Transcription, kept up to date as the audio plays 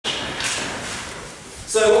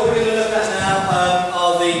So what we're going to look at now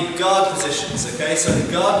are the guard positions, okay? So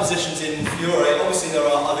the guard positions in Fiore, obviously there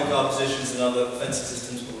are other guard positions in other fencing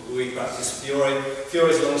systems, but we practice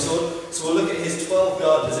Fiore's longsword. So we'll look at his 12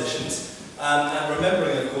 guard positions, and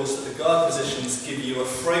remembering of course that the guard positions give you a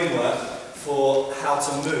framework for how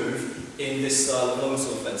to move in this style of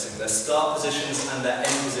longsword fencing. Their start positions and their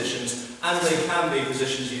end positions, and they can be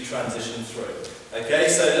positions you transition through. Okay,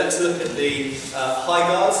 so let's look at the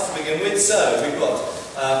high guards to begin with. So we've got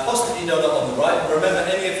posta di donna on the right. Remember,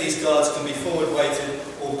 any of these guards can be forward weighted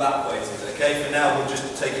or back weighted. Okay, for now we'll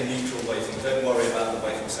just take a neutral weighting. Don't worry about the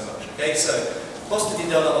weighting so much. Okay, so posta di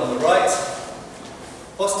donna on the right,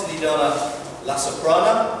 posta di donna la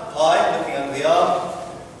soprana, high, looking under the arm,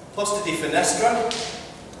 posta di finestra,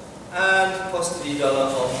 and posta di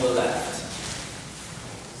donna on the left.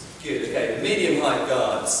 Good. Okay, the medium height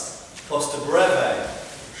guards. Posta breve,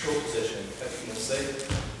 short position, you can see.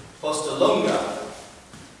 Posta longa,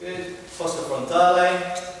 good. Posta frontale,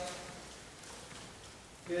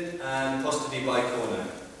 good. And posta di bicorno,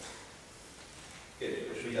 good,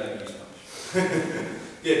 which we don't use much.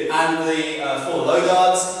 Good. And the 4 low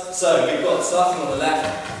guards. So we've got, starting on the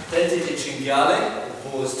left, dente di cinghiale, the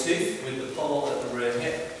boar's tooth with the pommel at the rear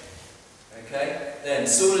hip. Okay. Then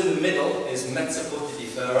sword in the middle is mezzo porta di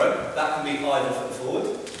ferro. That can be either foot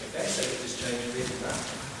forward. Okay, so we just change reading that.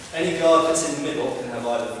 Any guard that's in the middle can have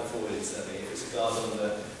either foot forward incidentally. If it's a guard on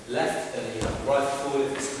the left, then you have the right foot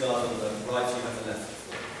forward. If it's a guard on the right, you have the left foot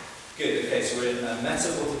forward. Good, okay, so we're in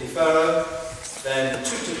mezzo porta di ferro, then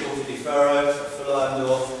tutto porta di ferro,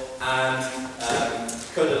 fulando, and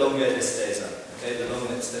coda longa estesa, okay, the long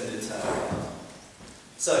and extended tail.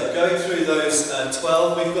 So, going through those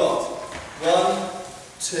 12, we've got 1,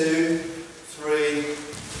 2, 3,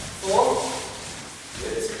 4.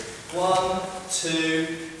 Good. 1, 2,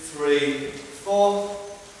 3, 4,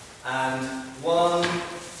 and 1,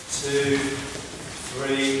 2,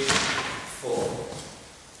 3, 4.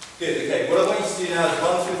 Good, okay, what I want you to do now is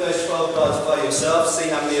run through those 12 guards by yourself, see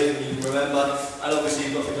how many of them you can remember, and obviously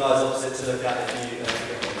you've got the guards opposite to look at if you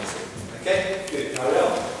forget one. Okay, good, carry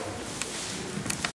on.